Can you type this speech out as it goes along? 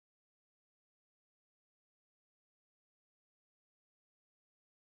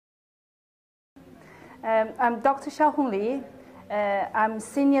I'm Dr. Xiaohong. I'm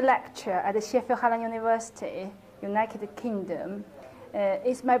senior lecturer at the Sheffield Highland University, United Kingdom.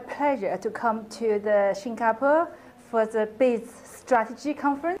 It's my pleasure to come to the Singapore for the BizStrategy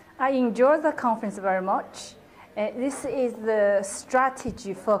conference. I enjoy the conference very much. This is the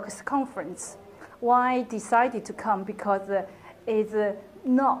strategy-focused conference. Why I decided to come? Because it's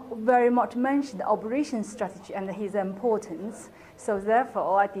not very much mentioned operation strategy and its importance. So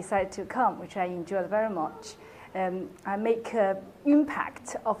therefore, I decided to come, which I enjoyed very much. I make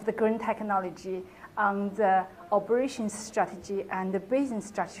impact of the green technology on the operations strategy and the business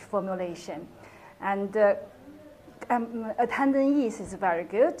strategy formulation. And attendance is very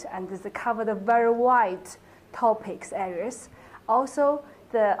good, and they cover the very wide topics areas. Also,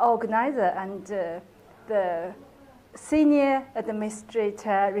 the organizer and the senior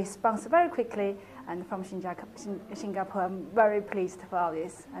administrator responds very quickly, and from Singapore, I'm very pleased for all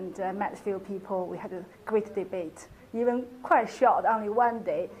this. And met a few people. We had a great debate, even quite short, only one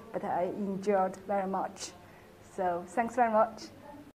day, but I enjoyed very much. So thanks very much.